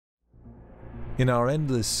In our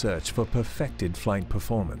endless search for perfected flight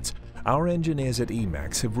performance, our engineers at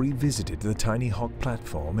EMAX have revisited the Tinyhawk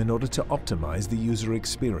platform in order to optimize the user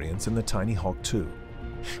experience in the Tinyhawk II.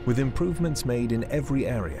 With improvements made in every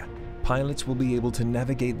area, pilots will be able to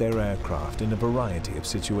navigate their aircraft in a variety of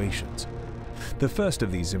situations. The first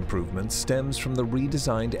of these improvements stems from the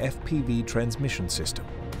redesigned FPV transmission system.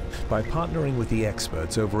 By partnering with the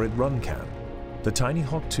experts over at Runcam, the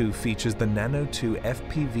Tinyhawk II features the Nano 2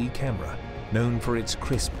 FPV camera, known for its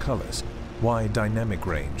crisp colors, wide dynamic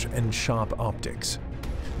range, and sharp optics.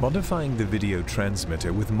 Modifying the video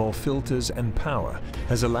transmitter with more filters and power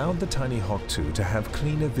has allowed the Tinyhawk II to have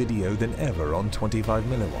cleaner video than ever on 25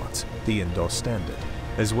 milliwatts, the indoor standard,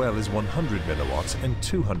 as well as 100 milliwatts and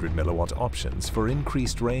 200 milliwatt options for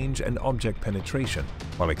increased range and object penetration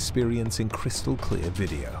while experiencing crystal clear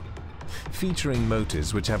video. Featuring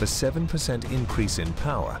motors which have a 7% increase in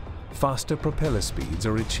power, faster propeller speeds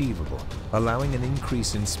are achievable, allowing an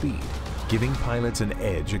increase in speed, giving pilots an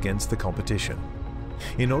edge against the competition.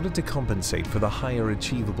 In order to compensate for the higher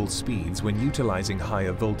achievable speeds when utilizing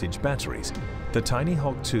higher voltage batteries, the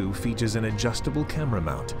Tinyhawk II features an adjustable camera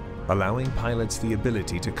mount, allowing pilots the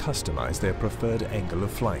ability to customize their preferred angle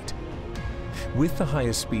of flight. With the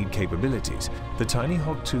higher speed capabilities, the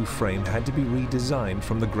Tinyhawk II frame had to be redesigned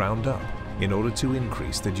from the ground up in order to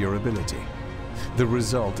increase the durability. The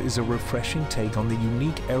result is a refreshing take on the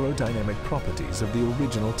unique aerodynamic properties of the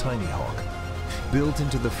original Tinyhawk. Built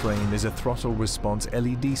into the frame is a throttle response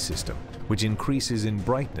LED system, which increases in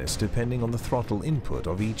brightness depending on the throttle input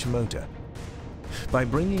of each motor. By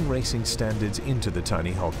bringing racing standards into the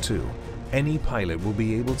Tinyhawk II, any pilot will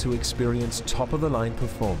be able to experience top-of-the-line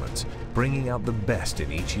performance, bringing out the best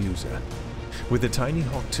in each user. With the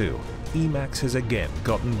Tinyhawk II, EMAX has again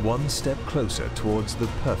gotten one step closer towards the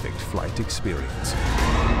perfect flight experience.